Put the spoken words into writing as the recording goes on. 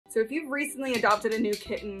So if you've recently adopted a new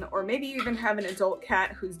kitten, or maybe you even have an adult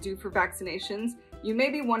cat who's due for vaccinations, you may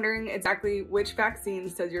be wondering exactly which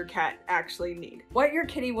vaccines does your cat actually need. What your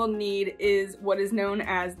kitty will need is what is known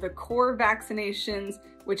as the core vaccinations,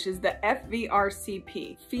 which is the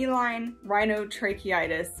FVRCP, feline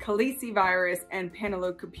rhinotracheitis, calicivirus, and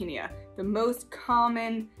panleukopenia, the most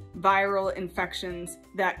common viral infections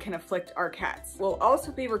that can afflict our cats. Will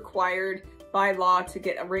also be required by law to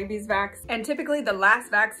get a rabies vaccine. And typically the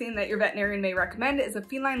last vaccine that your veterinarian may recommend is a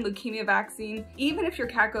feline leukemia vaccine. Even if your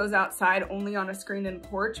cat goes outside only on a screened-in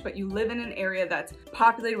porch, but you live in an area that's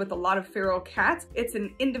populated with a lot of feral cats, it's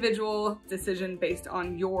an individual decision based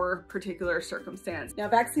on your particular circumstance. Now,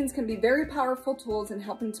 vaccines can be very powerful tools in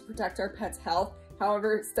helping to protect our pets' health.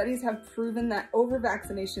 However, studies have proven that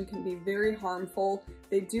over-vaccination can be very harmful.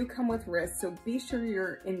 They do come with risks, so be sure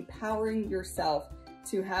you're empowering yourself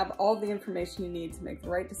to have all the information you need to make the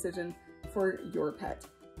right decision for your pet.